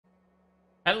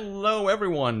Hello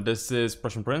everyone, this is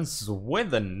ThePrussianPrince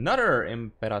with another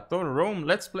Imperator Rome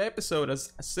Let's Play episode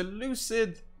as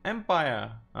Seleucid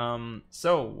Empire.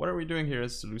 So what are we doing here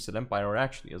as Seleucid Empire, or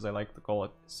actually as I like to call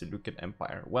it, Seleucid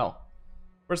Empire? Well,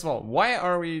 first of all, why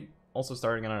are we also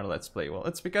starting another Let's Play? Well,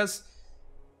 it's because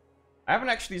I haven't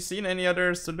actually seen any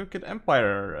other Seleucid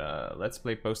Empire Let's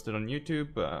Play posted on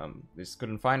YouTube. Just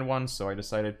couldn't find one, so I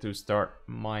decided to start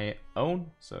my own,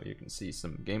 so you can see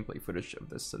some gameplay footage of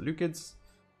the Seleucids.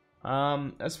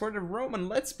 As for the Roman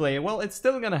Let's Play, well, it's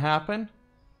still gonna happen.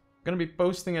 I'm gonna be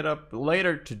posting it up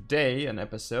later today, an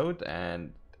episode,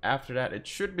 and after that it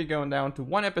should be going down to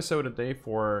one episode a day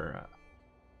for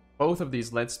both of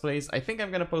these Let's Plays. I think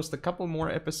I'm gonna post a couple more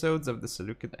episodes of the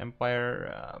Seleucid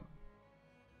Empire,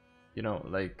 you know,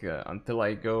 like until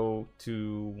I go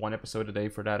to one episode a day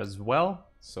for that as well.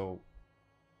 So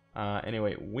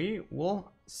anyway, we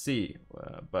will see.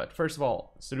 But first of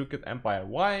all, Seleucid Empire,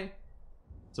 why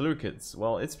Seleucids?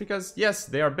 Well, it's because, yes,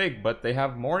 they are big, but they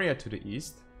have Maurya to the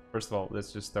east. First of all,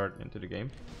 let's just start into the game.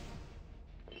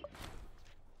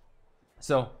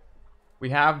 So, we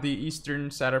have the Eastern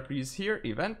Satrapies here,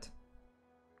 event,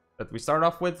 that we start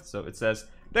off with. So it says,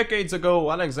 decades ago,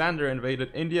 Alexander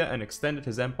invaded India and extended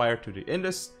his empire to the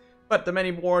Indus, but the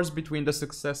many wars between the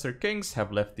successor kings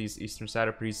have left these Eastern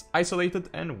Satrapies isolated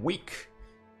and weak.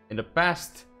 In the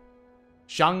past,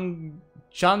 Chandragupta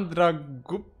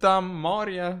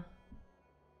Maurya.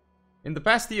 In the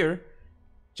past year,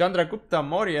 Chandragupta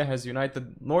Maurya has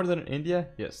united northern India.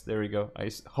 Yes, there we go.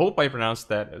 I hope I pronounced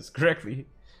that as correctly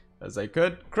as I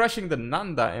could, crushing the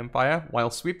Nanda Empire while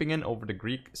sweeping in over the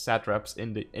Greek satraps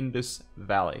in the Indus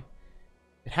Valley.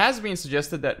 It has been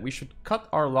suggested that we should cut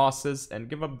our losses and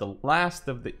give up the last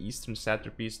of the eastern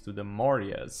satrapies to the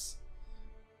Mauryas,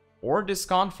 or this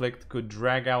conflict could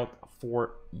drag out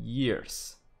for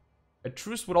years. A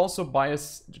truce would also buy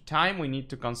us the time we need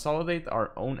to consolidate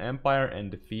our own empire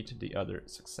and defeat the other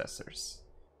successors.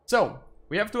 So,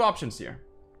 we have two options here.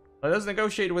 Let us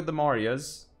negotiate with the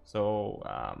Mauryas. So,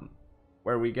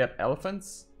 where we get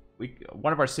elephants.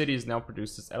 One of our cities now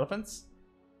produces elephants.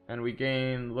 And we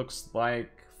gain, looks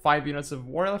like, 5 units of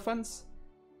war elephants.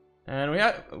 And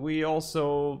we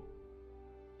also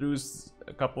lose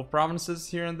a couple of provinces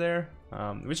here and there.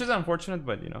 Which is unfortunate,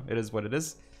 but, you know, it is what it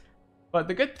is. But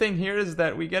the good thing here is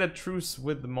that we get a truce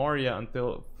with Maurya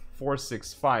until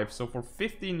 465. So for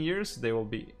 15 years, they will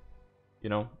be, you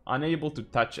know, unable to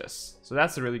touch us. So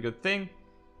that's a really good thing.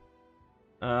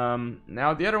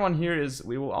 Now the other one here is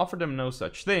we will offer them no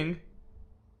such thing.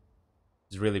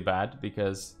 It's really bad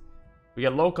because we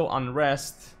get local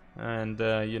unrest, and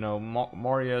you know,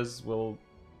 Mauryas will,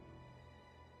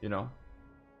 you know,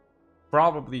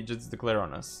 probably just declare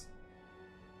on us.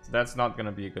 So that's not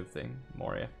gonna be a good thing,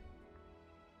 Maurya.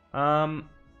 I'm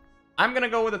gonna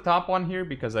go with the top one here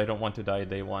because I don't want to die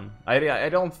day one. I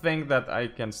don't think that I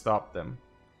can stop them.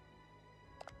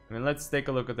 I mean, let's take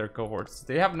a look at their cohorts.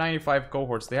 They have 95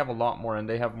 cohorts. They have a lot more, and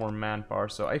they have more manpower.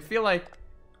 So I feel like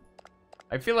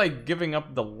giving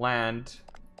up the land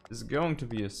is going to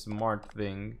be a smart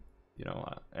thing, you know,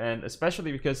 and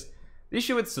especially because the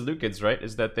issue with Seleucids, right,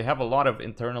 is that they have a lot of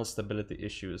internal stability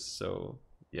issues. So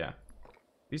yeah,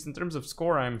 at least in terms of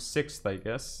score, I'm 6th, I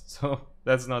guess. So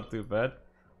that's not too bad.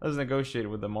 Let's negotiate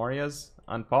with the Mauryas.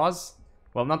 Unpause.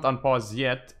 Well, not unpause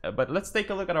yet, but let's take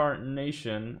a look at our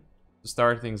nation to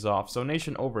start things off. So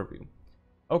nation overview.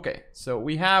 Okay, so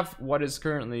we have what is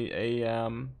currently a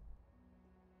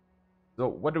so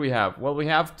what do we have? Well, we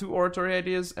have 2 oratory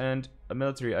ideas and a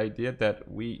military idea that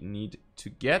we need to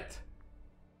get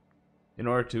in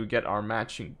order to get our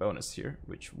matching bonus here,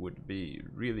 which would be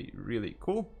really, really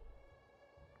cool.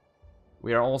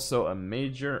 We are also a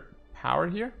major power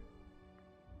here.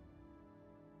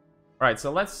 Alright,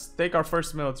 so let's take our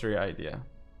first military idea.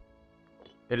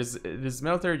 It is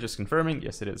military, just confirming.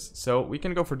 Yes, it is. So we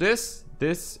can go for this,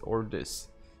 this, or this.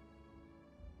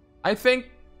 I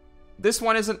think this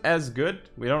one isn't as good.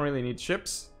 We don't really need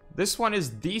ships. This one is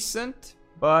decent,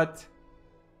 but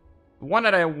the one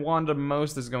that I want the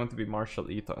most is going to be martial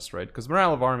ethos, right? Because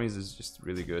morale of armies is just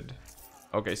really good.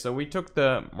 Okay, so we took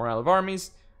the morale of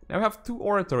armies. Now we have 2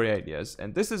 oratory ideas,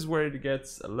 and this is where it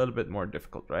gets a little bit more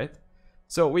difficult, right?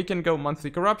 So we can go monthly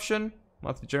corruption,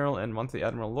 monthly general, and monthly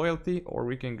admiral loyalty, or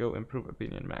we can go improve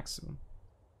opinion maximum.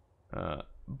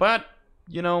 But,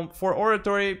 you know, for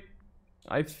oratory,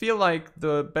 I feel like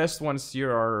the best ones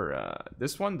here are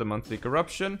this one, the monthly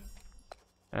corruption,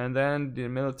 and then the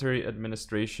military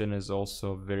administration is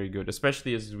also very good,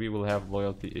 especially as we will have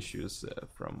loyalty issues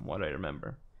from what I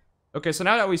remember. Okay, so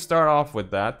now that we start off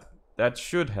with that, that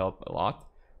should help a lot.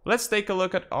 Let's take a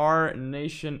look at our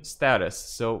nation status.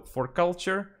 So for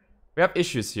culture, we We have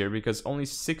issues here because only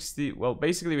 60... Well,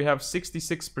 basically we have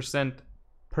 66%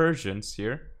 Persians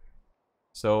here.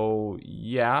 So,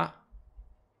 yeah.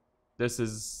 This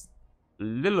is a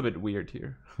little bit weird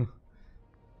here.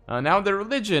 Now the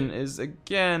religion is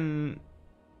again...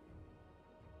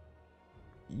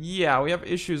 Yeah, we have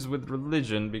issues with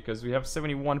religion because we have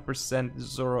 71%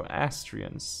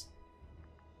 Zoroastrians.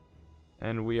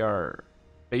 And we are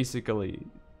basically...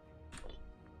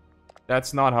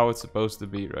 That's not how it's supposed to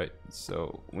be, right?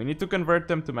 So we need to convert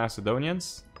them to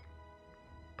Macedonians.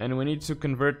 And we need to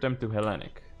convert them to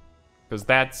Hellenic. Because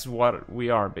that's what we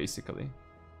are, basically.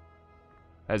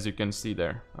 As you can see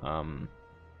there.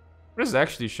 Does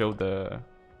actually show that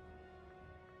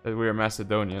we are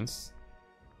Macedonians.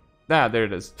 Ah, there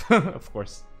it is. Of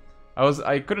course.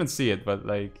 I couldn't see it, but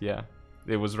like, yeah.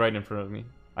 It was right in front of me.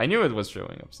 I knew it was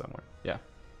showing up somewhere. Yeah.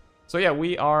 So yeah,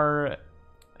 we are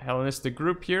Hellenistic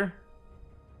group here.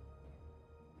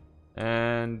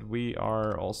 And we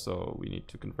are also, we need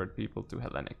to convert people to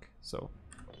Hellenic. So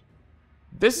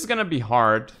this is gonna be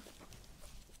hard.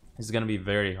 This is gonna be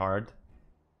very hard.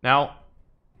 Now,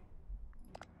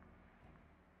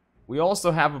 we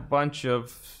also have a bunch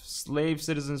of slave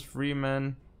citizens,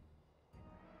 freemen.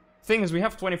 Thing is, we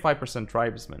have 25%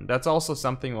 tribesmen. That's also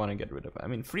something we want to get rid of. I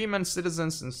mean, freemen,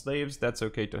 citizens, and slaves, that's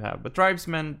okay to have. But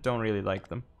tribesmen, don't really like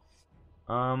them.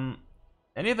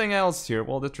 Anything else here?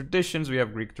 Well, the traditions, we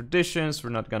have Greek traditions.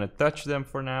 We're not gonna touch them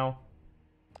for now.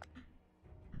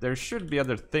 There should be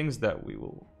other things that we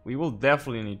will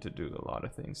definitely need to do a lot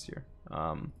of things here.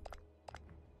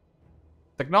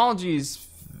 Technology is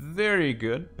very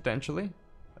good, potentially.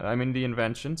 I mean, the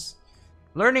inventions.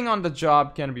 Learning on the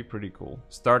job can be pretty cool.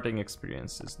 Starting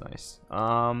experience is nice.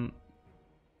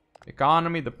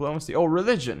 Economy, diplomacy. Oh,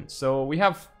 religion. So we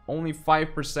have only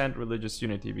 5% religious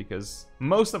unity because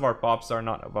most of our pops are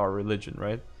not of our religion,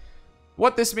 right?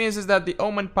 What this means is that the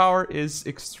omen power is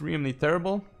extremely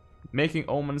terrible, making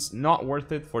omens not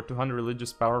worth it. For 200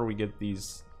 religious power, we get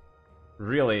these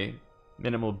really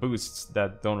minimal boosts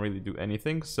that don't really do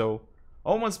anything. So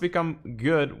omens become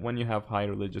good when you have high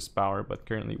religious power, but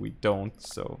currently we don't,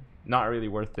 so not really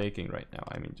worth taking right now.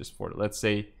 I mean, just for, let's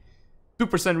say,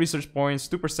 2% research points,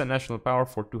 2% national power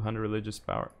for 200 religious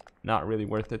power. Not really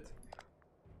worth it.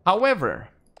 However,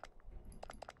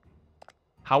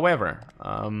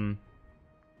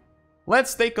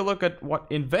 let's take a look at what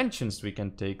inventions we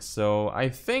can take. So I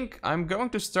think I'm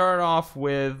going to start off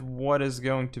with what is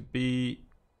going to be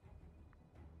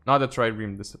not a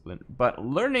trireme discipline, but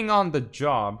learning on the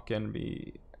job can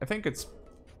be, I think it's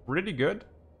pretty good.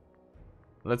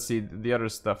 Let's see the other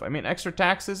stuff. I mean, extra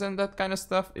taxes and that kind of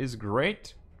stuff is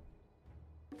great.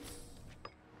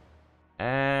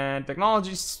 And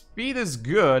technology speed is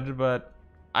good, but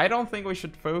I don't think we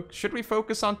should should we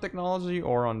focus on technology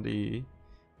or on the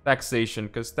taxation?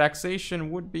 Because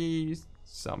taxation would be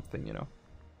something, you know.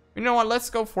 You know what? Let's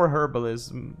go for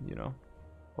herbalism, you know.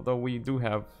 Although we do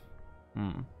have...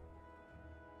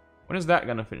 When is that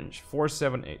gonna finish?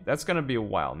 478. That's gonna be a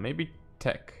while. Maybe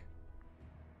tech.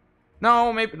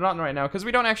 No, maybe not right now, because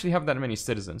we don't actually have that many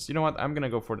citizens. You know what? I'm gonna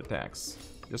go for the tax.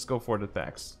 Just go for the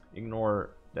tax.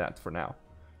 Ignore that for now.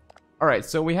 Alright,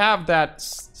 so we have that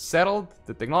settled.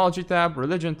 The technology tab,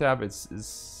 religion tab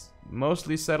is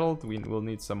mostly settled. We will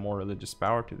need some more religious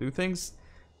power to do things.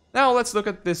 Now let's look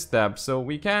at this tab. So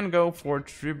we can go for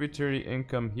tributary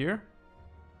income here.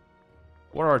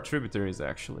 What are our tributaries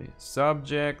actually?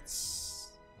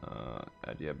 Subjects,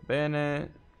 Adia Bene.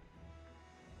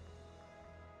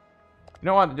 You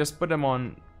know what? Just put them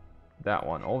on that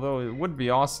one. Although it would be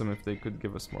awesome if they could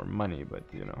give us more money, but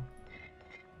you know,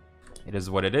 it is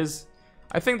what it is.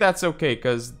 I think that's okay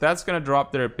because that's gonna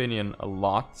drop their opinion a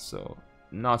lot. So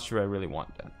not sure I really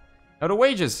want that. Now the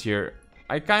wages here,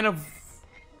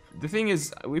 the thing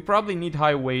is, we probably need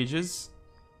high wages.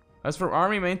 As for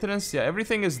army maintenance, yeah,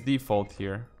 everything is default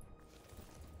here.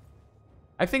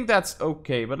 I think that's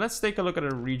okay, but let's take a look at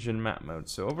a region map mode.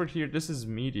 So over here, this is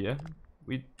media.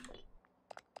 You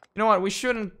know what? We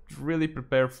shouldn't really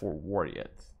prepare for war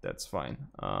yet. That's fine.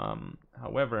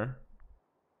 However,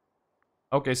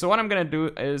 okay, so what I'm gonna do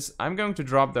is I'm going to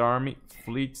drop the army,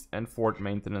 fleet, and fort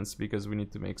maintenance because we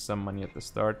need to make some money at the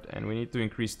start and we need to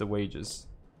increase the wages.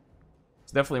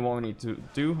 It's definitely what we need to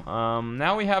do.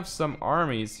 Now we have some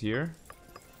armies here,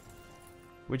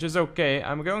 which is okay.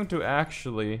 I'm going to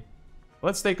actually...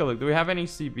 Let's take a look. Do we have any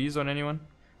CBs on anyone?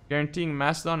 Guaranteeing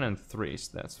Macedon and Thrace.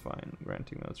 That's fine.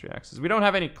 Granting military access. We don't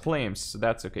have any claims, so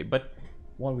that's okay. But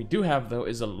what we do have, though,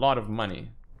 is a lot of money.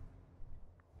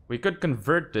 We could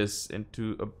convert this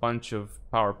into a bunch of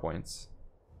PowerPoints.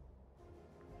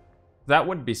 That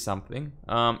would be something.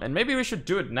 And maybe we should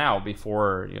do it now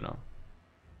before, you know,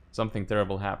 something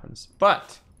terrible happens.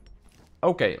 But,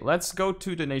 okay, let's go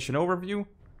to the nation overview.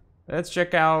 Let's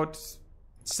check out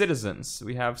citizens.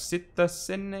 We have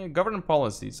citizen government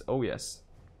policies. Oh, yes.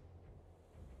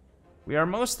 We are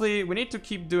mostly... We need to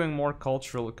keep doing more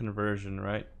cultural conversion,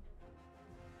 right?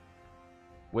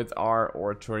 With our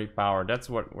oratory power. That's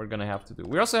what we're gonna have to do.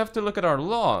 We also have to look at our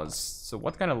laws. So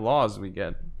what kind of laws we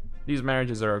get? These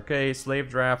marriages are okay. Slave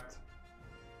draft.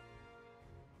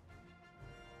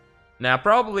 Now,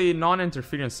 probably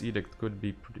non-interference edict could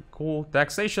be pretty cool.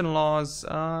 Taxation laws.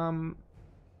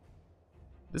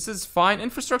 This is fine.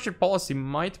 Infrastructure policy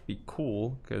might be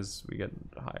cool because we get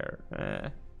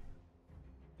higher.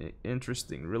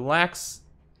 Interesting. Relax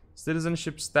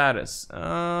citizenship status.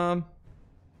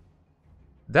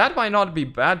 That might not be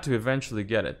bad to eventually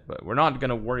get it, but we're not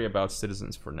gonna worry about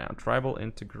citizens for now. Tribal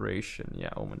integration, yeah,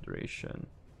 omen duration.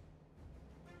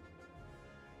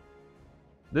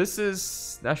 This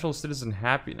is national citizen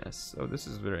happiness. Oh, this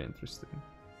is very interesting.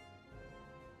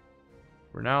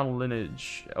 Renowned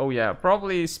lineage. Oh yeah,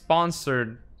 probably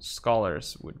sponsored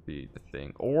scholars would be the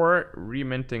thing. Or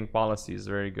reminting policy is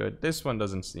very good. This one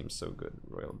doesn't seem so good,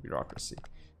 royal bureaucracy.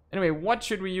 Anyway, what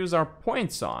should we use our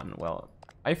points on? Well,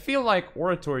 I feel like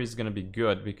oratory is gonna be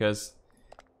good because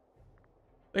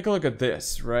take a look at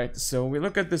this, right? So we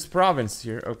look at this province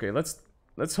here. Okay, let's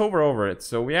hover over it.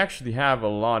 So we actually have a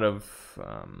lot of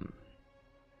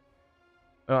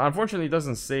unfortunately it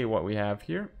doesn't say what we have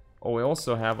here. Oh, we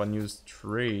also have unused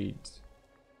trade.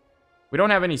 We don't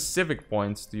have any civic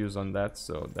points to use on that,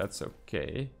 so that's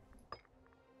okay.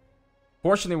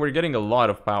 Fortunately, we're getting a lot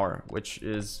of power, which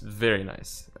is very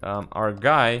nice. Our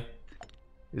guy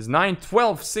is 9,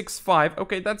 12, 6, 5.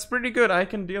 Okay, that's pretty good. I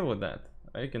can deal with that.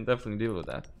 I can definitely deal with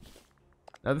that.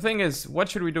 Now, the thing is, what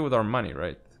should we do with our money,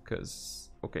 right? Because,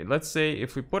 okay, let's say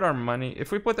if we put our money...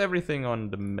 If we put everything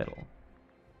on the middle,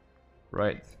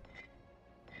 right?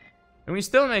 And we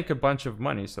still make a bunch of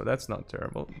money, so that's not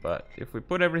terrible. But if we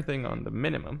put everything on the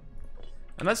minimum...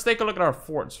 And let's take a look at our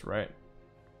forts, right?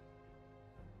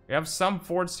 We have some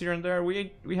forts here and there.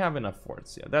 We have enough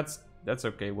forts, yeah. That's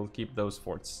okay. We'll keep those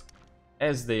forts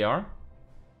as they are.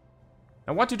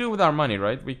 And what to do with our money,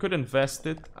 right? We could invest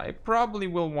it. I probably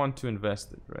will want to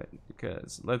invest it, right?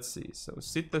 Because, let's see. So,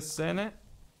 citizen.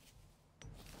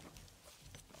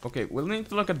 Okay, we'll need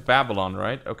to look at Babylon,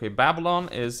 right? Okay, Babylon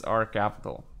is our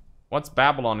capital. What's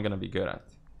Babylon gonna be good at?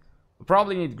 We'll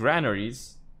probably need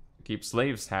granaries to keep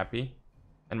slaves happy.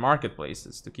 And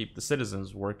marketplaces to keep the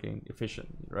citizens working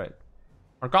efficiently, right?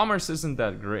 Our commerce isn't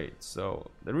that great. So,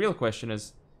 the real question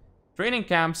is... Training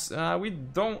camps, we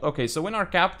don't... Okay, so in our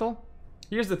capital,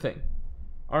 here's the thing.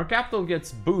 Our capital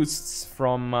gets boosts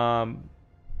from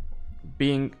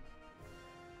being...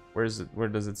 Where is it? Where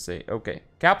does it say? Okay,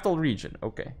 capital region,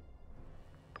 okay.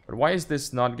 But why is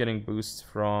this not getting boosts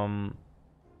from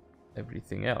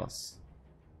everything else?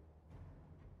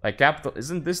 Like capital...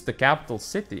 Isn't this the capital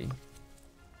city?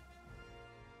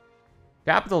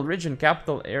 Capital region,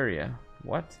 capital area.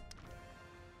 What?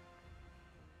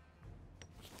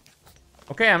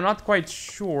 Okay, I'm not quite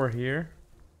sure here.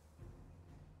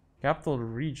 Capital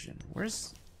region.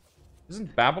 Where's...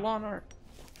 Isn't Babylon or...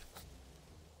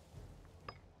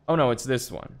 Oh no, it's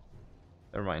this one.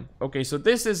 Never mind. Okay, so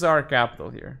this is our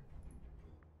capital here.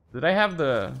 Did I have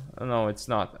the... Oh no, it's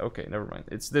not. Okay, never mind.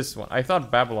 It's this one. I thought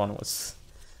Babylon was...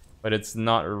 But it's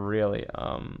not really.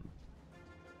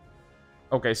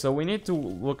 Okay, so we need to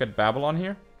look at Babylon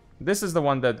here. This is the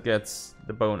one that gets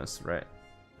the bonus, right?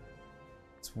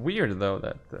 It's weird though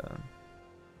that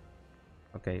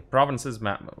okay, provinces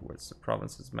map mode. Where's the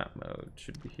provinces map mode?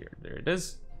 Should be here. There it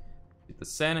is. The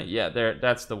Senate. Yeah, there,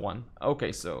 that's the one.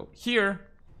 Okay, so here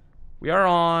we are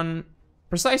on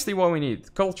precisely what we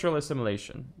need. Cultural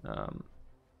assimilation.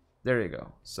 There you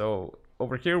go. So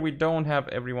over here we don't have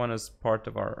everyone as part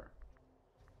of our...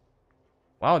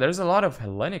 Wow, there's a lot of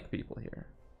Hellenic people here.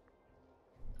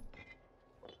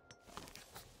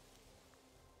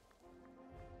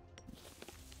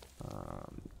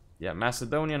 Yeah,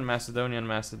 Macedonian, Macedonian,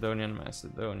 Macedonian,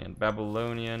 Macedonian,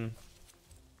 Babylonian.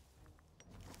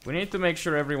 We need to make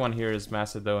sure everyone here is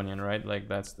Macedonian, right? Like,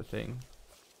 that's the thing.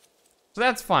 So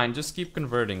that's fine. Just keep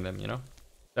converting them, you know?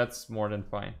 That's more than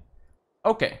fine.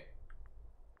 Okay.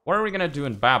 What are we gonna do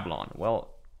in Babylon?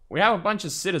 Well, we have a bunch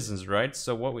of citizens, right?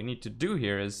 So what we need to do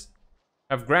here is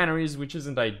have granaries, which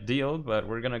isn't ideal, but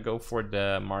we're gonna go for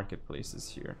the marketplaces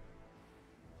here.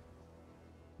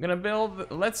 I'm gonna build,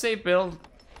 let's say build,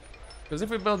 because if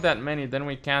we build that many, then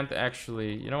we can't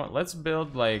actually, you know what, let's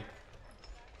build like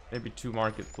maybe 2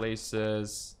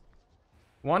 marketplaces.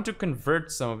 Want to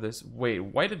convert some of this. Wait,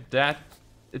 why did that,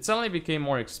 it suddenly became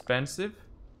more expensive?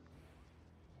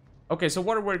 Okay, so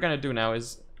what we're gonna do now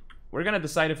is we're gonna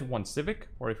decide if we want civic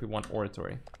or if we want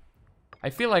oratory. I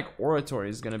feel like oratory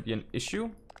is gonna be an issue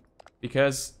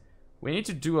because we need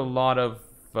to do a lot of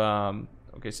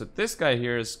okay, so this guy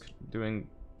here is doing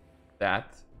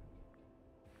that.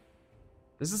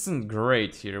 This isn't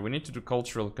great here. We need to do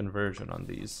cultural conversion on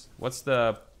these. What's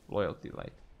the loyalty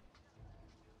like?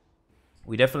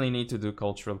 We definitely need to do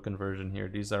cultural conversion here.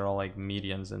 These are all like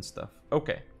medians and stuff.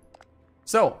 Okay.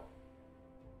 So.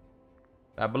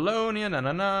 Babylonian,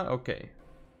 okay.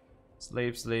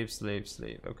 Slave, slave, slave,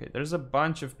 slave. Okay, there's a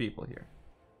bunch of people here.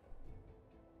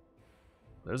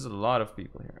 There's a lot of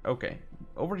people here. Okay.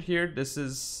 Over here, this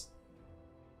is...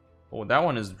 Oh, that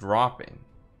one is dropping.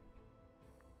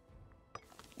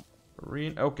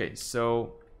 Okay,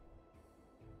 so...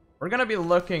 We're gonna be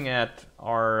looking at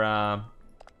our...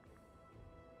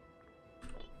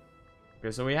 Okay,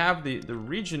 so we have the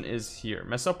region is here,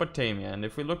 Mesopotamia, and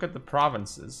if we look at the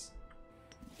provinces...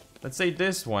 Let's say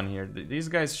this one here. These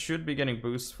guys should be getting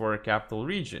boosts for a capital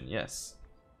region, yes.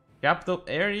 Capital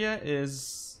area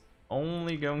is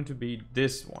only going to be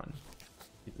this one.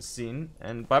 Keep the scene.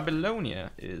 And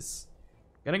Babylonia is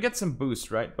gonna get some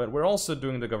boost, right? But we're also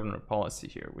doing the government policy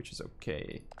here, which is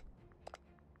okay.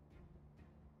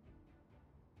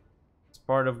 It's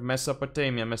part of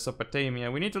Mesopotamia. Mesopotamia.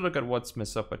 We need to look at what's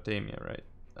Mesopotamia, right?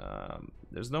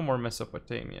 There's no more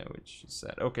Mesopotamia, which is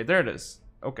sad. Okay, there it is.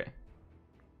 Okay.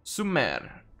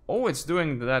 Sumer. Oh, it's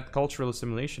doing that cultural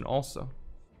assimilation also.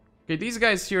 Okay, these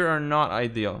guys here are not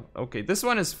ideal. Okay, this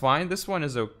one is fine. This one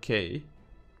is okay.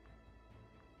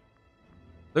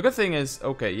 The good thing is,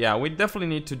 okay, yeah, we definitely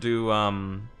need to do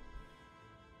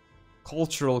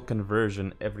cultural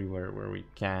conversion everywhere where we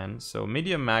can. So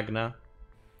Media Magna.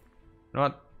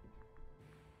 Not.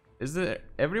 Is there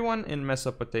everyone in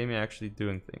Mesopotamia actually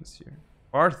doing things here?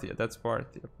 Parthia, that's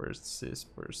Parthia.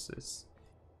 Persis.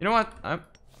 You know what?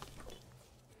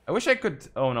 I wish I could...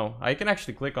 Oh no, I can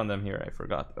actually click on them here. I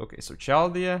forgot. Okay, so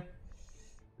Chaldea.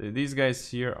 These guys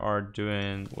here are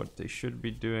doing what they should be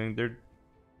doing. They're...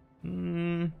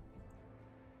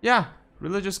 Yeah,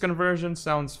 religious conversion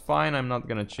sounds fine. I'm not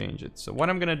gonna change it. So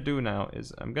what I'm gonna do now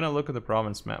is I'm gonna look at the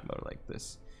province map like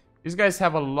this. These guys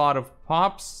have a lot of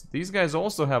pops. These guys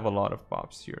also have a lot of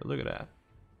pops here. Look at that.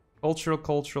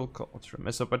 Culture.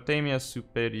 Mesopotamia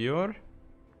Superior.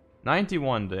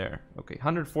 91 there. Okay,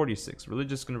 146.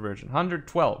 Religious conversion.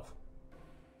 112.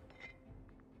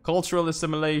 Cultural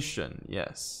assimilation.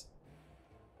 Yes.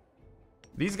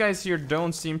 These guys here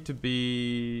don't seem to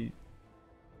be...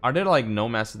 Are there like no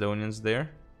Macedonians there?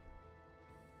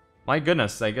 My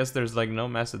goodness, I guess there's like no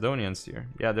Macedonians here.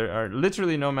 Yeah, there are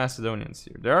literally no Macedonians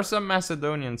here. There are some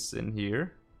Macedonians in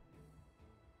here.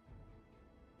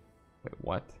 Wait,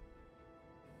 what?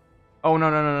 Oh,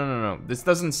 no. This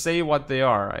doesn't say what they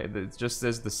are. It just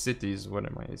says the cities. What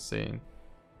am I saying?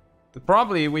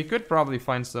 We could probably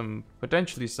find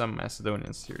potentially some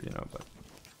Macedonians here, you know, but...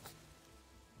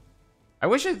 I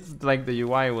wish it, like, the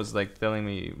UI was, like, telling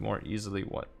me more easily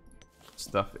what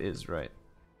stuff is, right?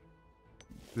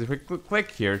 If we click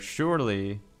here,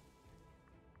 surely...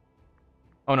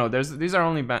 Oh, no, these are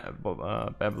only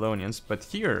Babylonians, but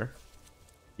here...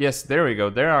 Yes, there we go.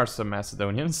 There are some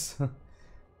Macedonians.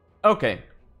 Okay,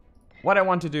 what I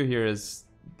want to do here is,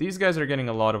 these guys are getting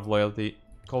a lot of loyalty,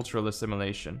 cultural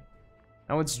assimilation.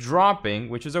 Now it's dropping,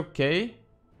 which is okay.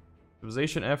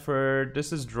 Civilization effort,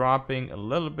 this is dropping a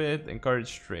little bit.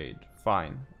 Encourage trade,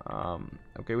 fine.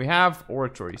 Okay, we have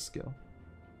oratory skill.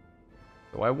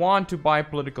 So I want to buy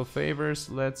political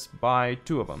favors, let's buy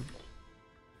 2 of them.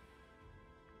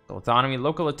 Autonomy,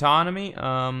 local autonomy,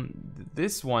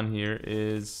 this one here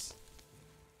is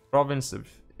province of...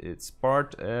 It's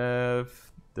part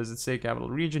of... Does it say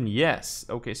capital region? Yes.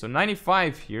 Okay, so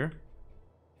 95 here.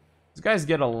 These guys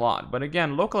get a lot. But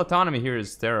again, local autonomy here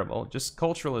is terrible. Just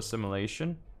cultural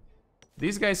assimilation.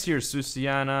 These guys here,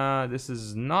 Susiana. This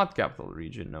is not capital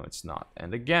region. No, it's not.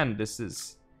 And again, this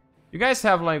is... You guys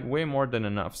have like way more than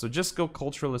enough. So just go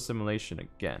cultural assimilation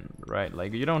again, right?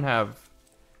 Like you don't have...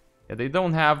 Yeah, they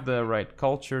don't have the right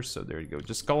culture. So there you go.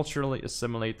 Just culturally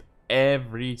assimilate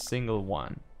every single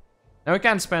one. Now we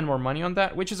can't spend more money on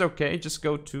that, which is okay. Just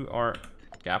go to our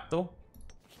capital.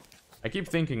 I keep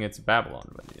thinking it's Babylon,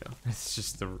 but you know, it's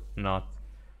just not.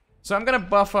 So I'm gonna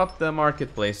buff up the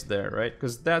marketplace there, right?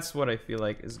 Because that's what I feel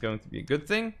like is going to be a good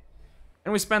thing.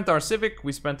 And we spent our civic,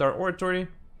 we spent our oratory,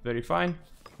 very fine.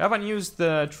 I haven't used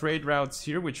the trade routes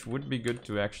here, which would be good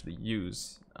to actually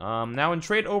use. Now in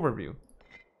trade overview,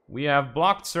 we have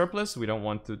blocked surplus. We don't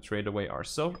want to trade away our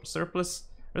surplus.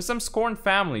 There's some scorned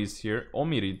families here.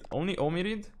 Omirid. Only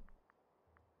Omirid?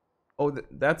 Oh,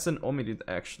 that's an Omirid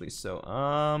actually. So,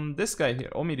 this guy here,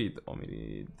 Omirid.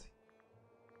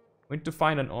 We need to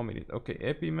find an Omirid. Okay,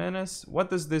 Epimenes.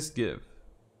 What does this give?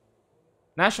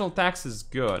 National tax is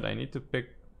good. I need to pick.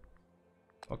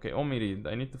 Okay, Omirid.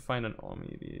 I need to find an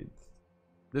Omirid.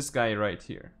 This guy right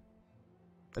here.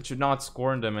 That should not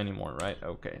scorn them anymore, right?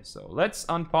 Okay, so let's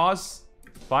unpause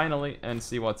finally and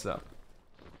see what's up.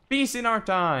 Peace in our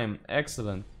time.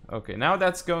 Excellent. Okay, now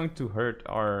that's going to hurt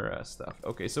our stuff.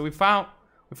 Okay, so we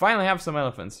finally have some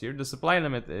elephants here. The supply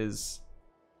limit is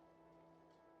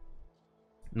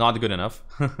not good enough.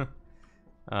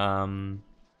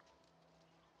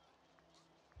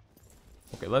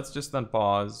 Okay, let's just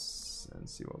unpause and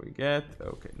see what we get.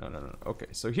 Okay, no. Okay,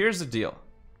 so here's the deal.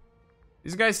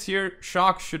 These guys here,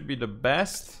 shock should be the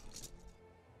best.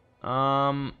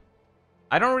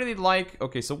 I don't really like...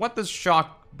 Okay, so what does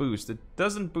shock boost? It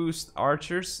doesn't boost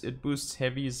archers, it boosts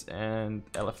heavies and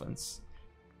elephants.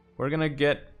 We're gonna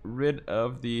get rid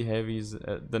of the heavies,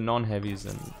 the non-heavies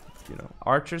and, you know,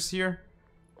 archers here.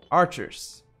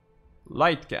 Archers.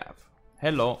 Light cav.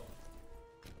 Hello.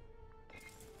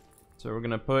 So we're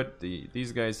gonna put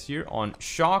these guys here on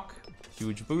shock.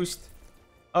 Huge boost.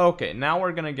 Okay, now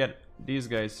we're gonna get these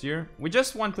guys here. We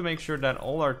just want to make sure that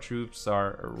all our troops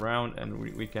are around and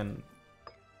we can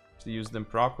use them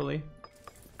properly.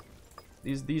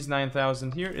 These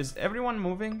 9,000 here. Is everyone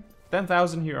moving?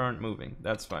 10,000 here aren't moving.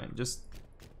 That's fine. Just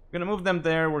gonna move them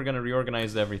there. We're gonna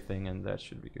reorganize everything and that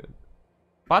should be good.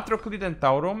 Patroclid and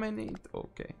Tauromenid.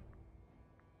 Okay.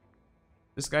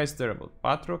 This guy's terrible.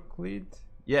 Patroclid.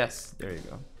 Yes, there you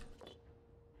go.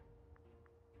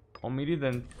 Omirid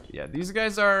and... Yeah, these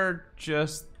guys are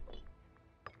just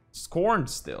scorned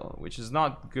still, which is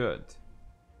not good.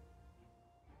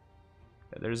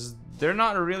 Yeah, they're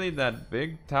not really that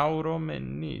big.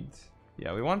 Tauromenid.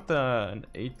 Yeah, we want an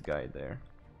 8 guy there.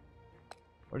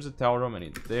 Where's the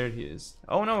Tauromenid? There he is.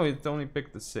 Oh no, it only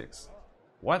picked the 6.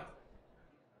 What?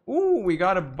 Ooh, we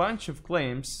got a bunch of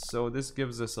claims, so this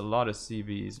gives us a lot of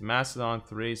CVs. Macedon,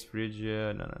 Thrace,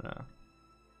 Phrygia, no.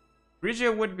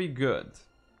 Phrygia would be good.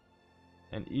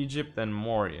 And Egypt and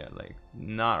Maurya, like,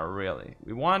 not really.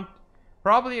 We want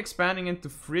probably expanding into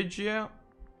Phrygia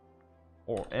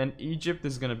and Egypt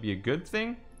is gonna be a good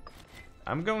thing.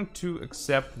 I'm going to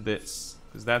accept this,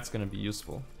 because that's gonna be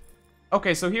useful.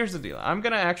 Okay, so here's the deal. I'm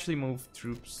gonna actually move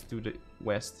troops to the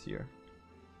west here.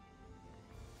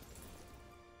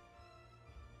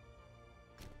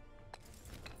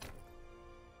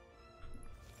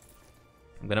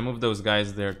 I'm gonna move those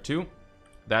guys there too.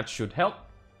 That should help.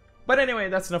 But anyway,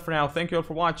 that's enough for now. Thank you all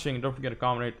for watching. Don't forget to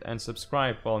comment and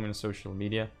subscribe. Follow me on social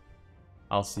media.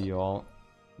 I'll see you all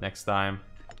next time.